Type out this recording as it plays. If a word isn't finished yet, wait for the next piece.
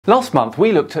Last month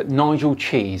we looked at Nigel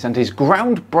Cheese and his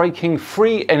groundbreaking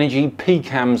free energy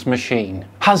PCAM'S machine.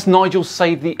 Has Nigel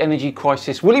saved the energy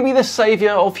crisis? Will he be the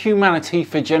saviour of humanity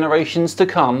for generations to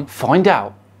come? Find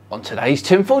out on today's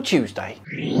Tinfoil Tuesday.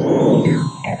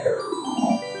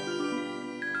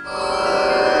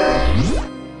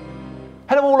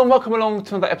 Hello all and welcome along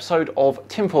to another episode of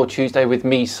Tinfoil Tuesday with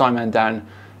me, Simon Dan.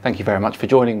 Thank you very much for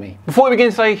joining me. Before we begin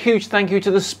today, a huge thank you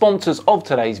to the sponsors of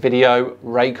today's video,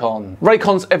 Raycon.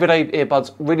 Raycon's everyday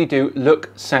earbuds really do look,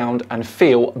 sound and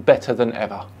feel better than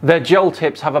ever. Their gel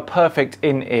tips have a perfect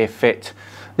in-ear fit.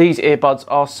 These earbuds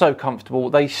are so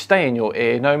comfortable, they stay in your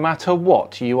ear no matter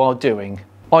what you are doing.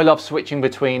 I love switching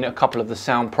between a couple of the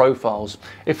sound profiles.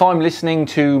 If I'm listening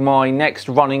to my next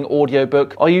running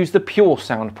audiobook, I use the Pure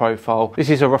Sound profile. This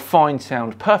is a refined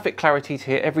sound, perfect clarity to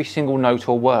hear every single note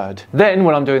or word. Then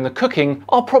when I'm doing the cooking,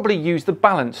 I'll probably use the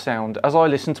balanced sound as I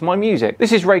listen to my music.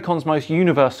 This is Raycon's most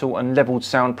universal and leveled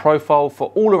sound profile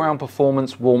for all-around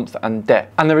performance, warmth and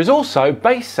depth. And there is also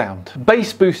bass sound.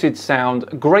 Bass boosted sound,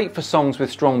 great for songs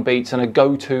with strong beats and a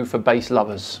go-to for bass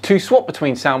lovers. To swap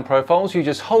between sound profiles, you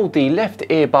just hold the left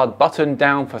earbud button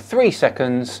down for 3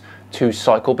 seconds to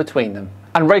cycle between them.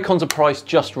 And Raycons are priced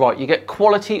just right. You get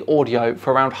quality audio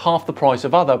for around half the price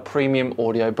of other premium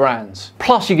audio brands.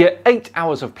 Plus you get 8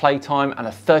 hours of playtime and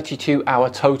a 32-hour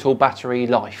total battery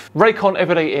life. Raycon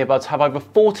everyday earbuds have over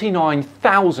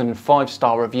 49,000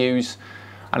 5-star reviews,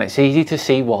 and it's easy to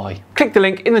see why. Click the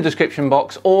link in the description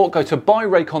box or go to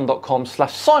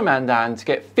buyraycon.com/SimonDan to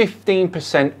get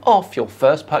 15% off your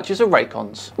first purchase of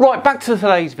Raycons. Right, back to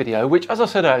today's video, which as I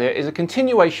said earlier is a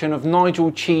continuation of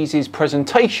Nigel Cheese's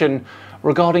presentation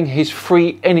regarding his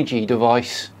free energy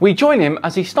device. We join him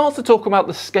as he starts to talk about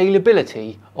the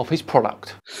scalability of his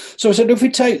product. So I said, if we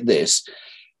take this,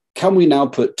 can we now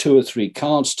put 2 or 3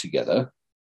 cards together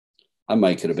and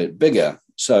make it a bit bigger?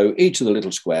 So each of the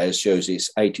little squares shows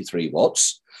it's 83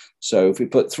 watts. So if we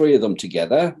put 3 of them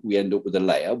together, we end up with a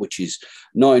layer, which is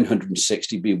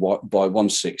 960 by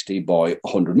 160 by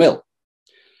 100 mil.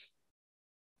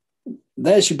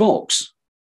 There's your box.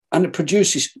 And it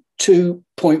produces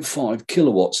 2.5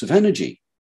 kilowatts of energy.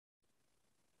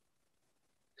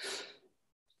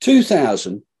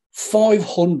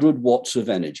 2,500 watts of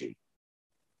energy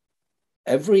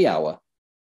every hour,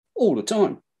 all the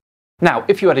time. Now,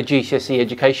 if you had a GCSE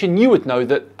education, you would know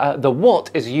that the watt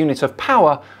is a unit of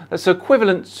power that's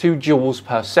equivalent to joules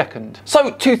per second. So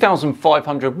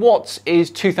 2,500 watts is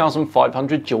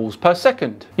 2,500 joules per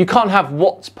second. You can't have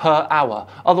watts per hour,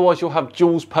 otherwise you'll have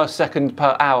joules per second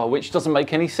per hour, which doesn't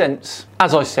make any sense.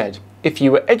 As I said, if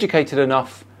you were educated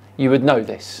enough, you would know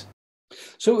this.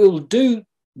 So it will do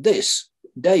this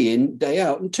day in, day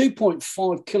out, and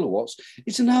 2.5 kilowatts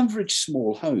is an average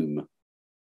small home.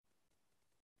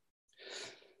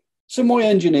 So my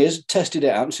engineers tested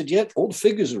it out and said, yeah, all the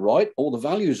figures are right, all the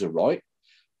values are right.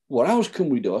 What else can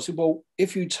we do? I said, well,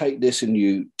 if you take this and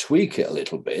you tweak it a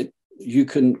little bit, you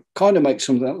can kind of make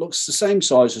something that looks the same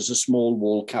size as a small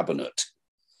wall cabinet.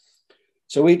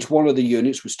 So each one of the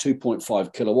units was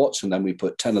 2.5 kilowatts, and then we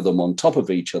put 10 of them on top of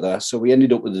each other. So we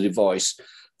ended up with a device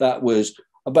that was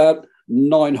about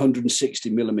 960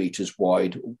 millimeters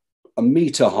wide, a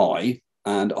meter high,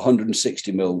 and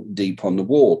 160 mil deep on the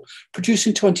wall,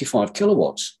 producing 25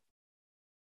 kilowatts.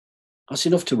 That's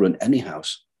enough to run any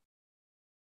house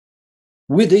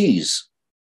with ease.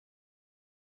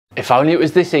 If only it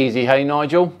was this easy, hey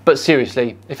Nigel? But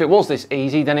seriously, if it was this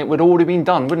easy, then it would already been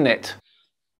done, wouldn't it?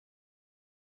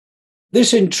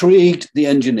 This intrigued the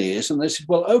engineers and they said,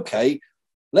 well, okay,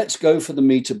 let's go for the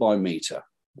meter by meter,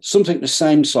 something the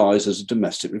same size as a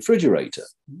domestic refrigerator.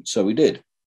 So we did.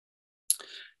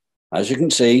 As you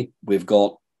can see, we've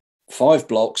got 5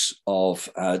 blocks of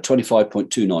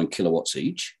 25.29 kilowatts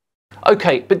each.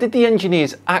 Okay, but did the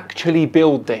engineers actually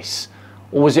build this,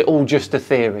 or was it all just a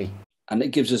theory? And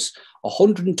it gives us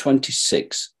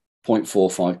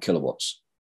 126.45 kilowatts.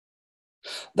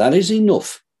 That is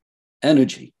enough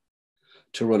energy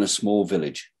to run a small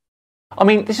village. I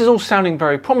mean, this is all sounding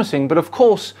very promising, but of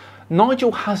course,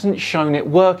 Nigel hasn't shown it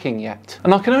working yet.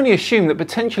 And I can only assume that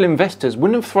potential investors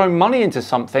wouldn't have thrown money into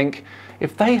something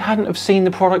if they hadn't have seen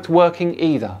the product working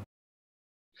either.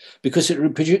 Because it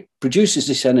produces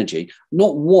this energy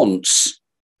not once,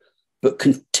 but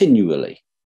continually.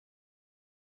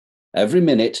 Every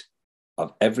minute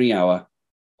of every hour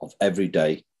of every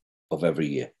day of every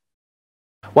year.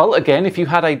 Well, again, if you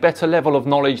had a better level of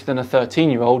knowledge than a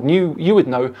 13-year-old, you would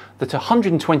know that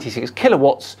 126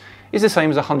 kilowatts is the same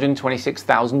as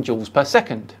 126,000 joules per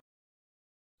second.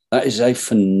 That is a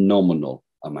phenomenal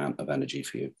amount of energy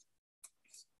for you.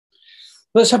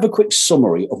 Let's have a quick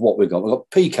summary of what we've got. We've got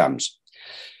PCAM'S.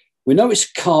 We know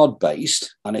it's card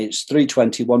based and it's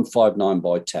 320 159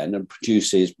 by 10 and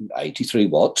produces 83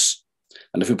 watts.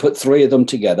 And if we put 3 of them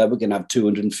together, we're going to have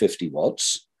 250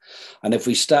 watts. And if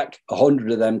we stack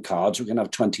 100 of them cards, we're going to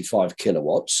have 25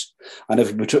 kilowatts. And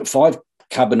if we put 5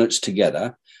 cabinets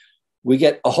together, we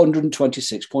get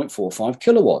 126.45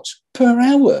 kilowatts per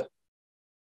hour.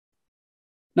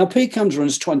 Now, PCAM'S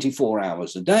runs 24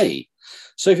 hours a day.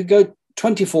 So if you go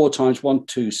 24 times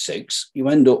 126, you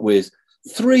end up with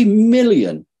 3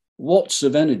 million watts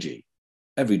of energy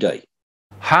every day.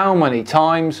 How many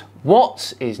times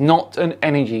watts is not an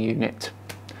energy unit?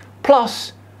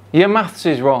 Plus, your maths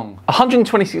is wrong.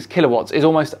 126 kilowatts is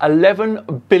almost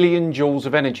 11 billion joules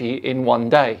of energy in one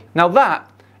day. Now that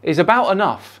is about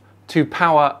enough to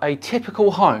power a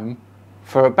typical home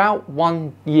for about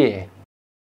 1 year.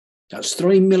 That's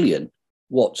 3 million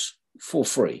watts for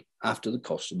free after the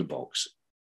cost of the box.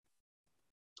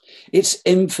 It's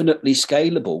infinitely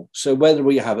scalable. So whether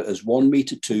we have it as 1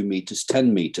 meter, 2 meters,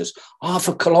 10 meters, half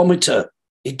a kilometer,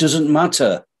 it doesn't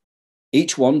matter.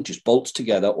 Each one just bolts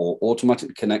together or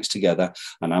automatically connects together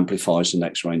and amplifies the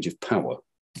next range of power.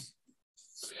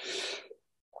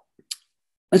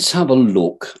 Let's have a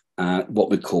look at what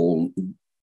we call,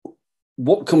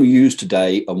 what can we use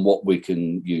today and what we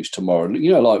can use tomorrow.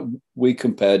 You know, like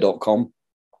wecompare.com.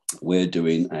 We're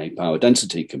doing a power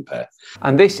density compare.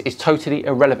 And this is totally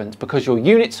irrelevant because your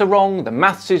units are wrong, the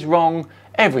maths is wrong,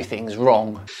 everything's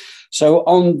wrong. So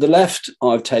on the left,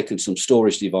 I've taken some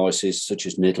storage devices such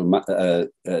as nickel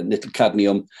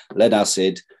cadmium, lead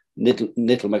acid, nickel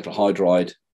metal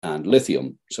hydride, and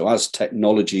lithium. So as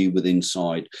technology within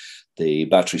inside the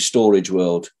battery storage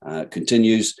world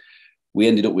continues, we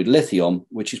ended up with lithium,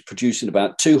 which is producing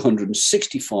about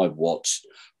 265 watts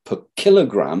per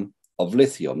kilogram of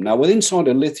lithium. Now, within inside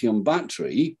a lithium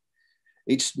battery,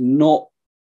 it's not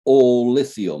all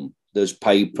lithium. There's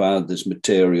paper, there's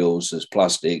materials, there's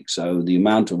plastic. So the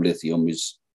amount of lithium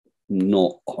is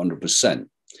not 100%.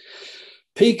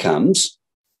 PCAM'S,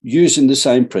 using the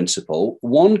same principle,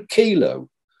 1 kilo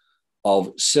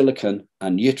of silicon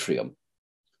and yttrium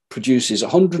produces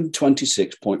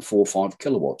 126.45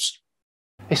 kilowatts.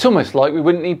 It's almost like we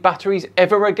wouldn't need batteries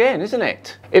ever again, isn't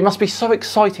it? It must be so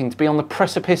exciting to be on the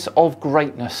precipice of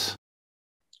greatness.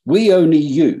 We only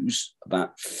use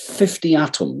about 50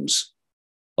 atoms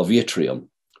of yttrium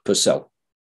per cell.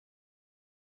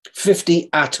 50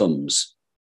 atoms.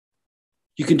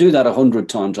 You can do that 100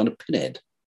 times on a pinhead.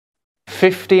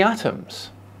 50 atoms?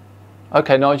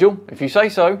 Okay, Nigel, if you say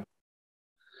so.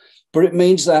 But it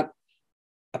means that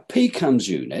a PCAM'S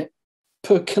unit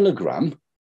per kilogram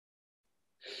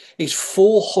is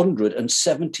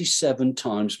 477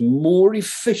 times more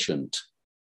efficient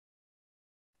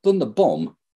than the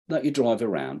bomb that you drive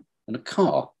around in a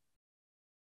car.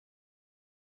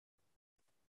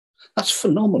 That's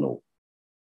phenomenal.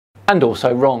 And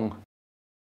also wrong.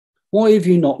 Why have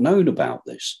you not known about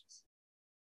this?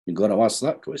 You've got to ask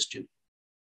that question.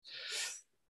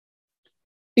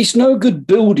 It's no good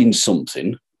building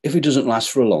something if it doesn't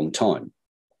last for a long time.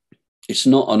 It's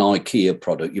not an IKEA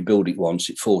product. You build it once,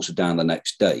 it falls down the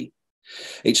next day.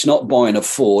 It's not buying a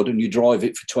Ford and you drive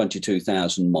it for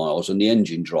 22,000 miles and the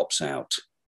engine drops out.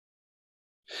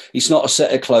 It's not a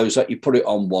set of clothes that you put it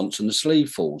on once and the sleeve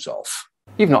falls off.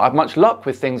 You've not had much luck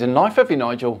with things in life, have you,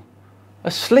 Nigel?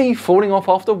 A sleeve falling off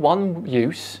after one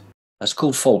use? That's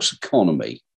called false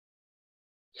economy.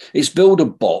 It's build a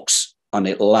box and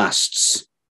it lasts.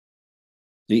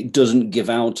 It doesn't give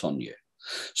out on you.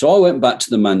 So I went back to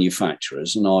the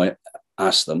manufacturers and I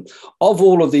asked them, of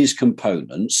all of these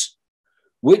components,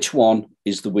 which one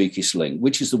is the weakest link?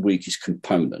 Which is the weakest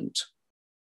component?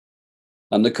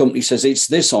 And the company says, it's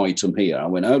this item here. I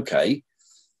went, okay,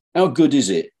 how good is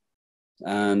it?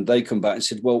 And they come back and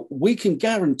said, well, we can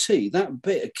guarantee that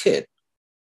bit of kit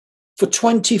for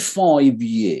 25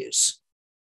 years.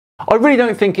 I really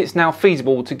don't think it's now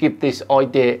feasible to give this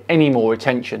idea any more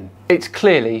attention. It's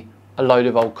clearly a load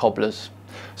of old cobblers.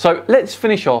 So let's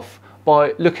finish off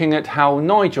by looking at how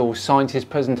Nigel signed his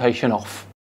presentation off.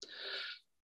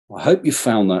 I hope you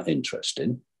found that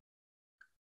interesting.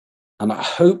 And I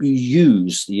hope you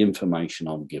use the information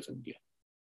I'm giving you.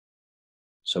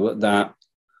 So at that,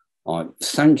 I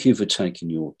thank you for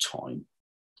taking your time,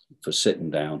 for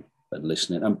sitting down and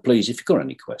listening. And please, if you've got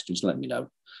any questions, let me know.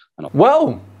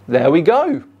 Well, there we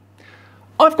go.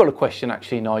 I've got a question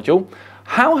actually, Nigel.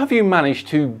 How have you managed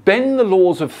to bend the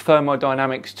laws of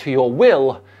thermodynamics to your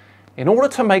will in order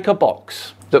to make a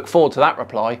box? Look forward to that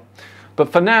reply.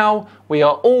 But for now, we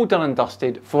are all done and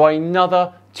dusted for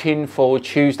another Tinfoil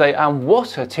Tuesday, and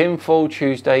what a Tinfoil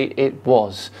Tuesday it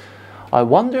was. I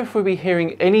wonder if we'll be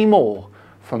hearing any more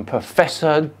from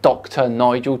Professor Dr.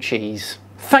 Nigel Cheese.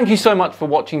 Thank you so much for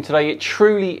watching today. It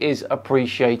truly is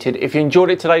appreciated. If you enjoyed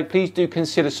it today, please do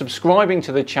consider subscribing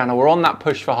to the channel. We're on that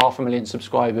push for 500,000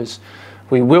 subscribers.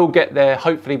 We will get there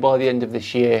hopefully by the end of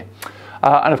this year.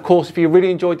 And of course, if you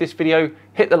really enjoyed this video,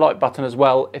 hit the like button as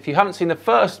well. If you haven't seen the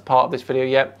first part of this video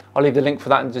yet, I'll leave the link for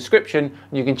that in the description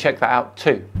and you can check that out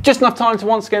too. Just enough time to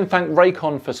once again thank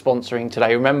Raycon for sponsoring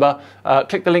today. Remember,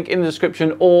 click the link in the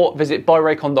description or visit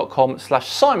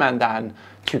buyraycon.com/SimanDan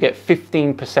to get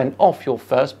 15% off your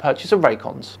first purchase of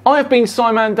Raycons. I have been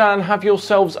Simon Dan. Have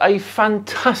yourselves a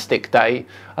fantastic day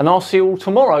and I'll see you all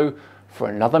tomorrow for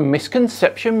another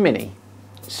Misconception Mini.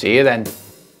 See you then.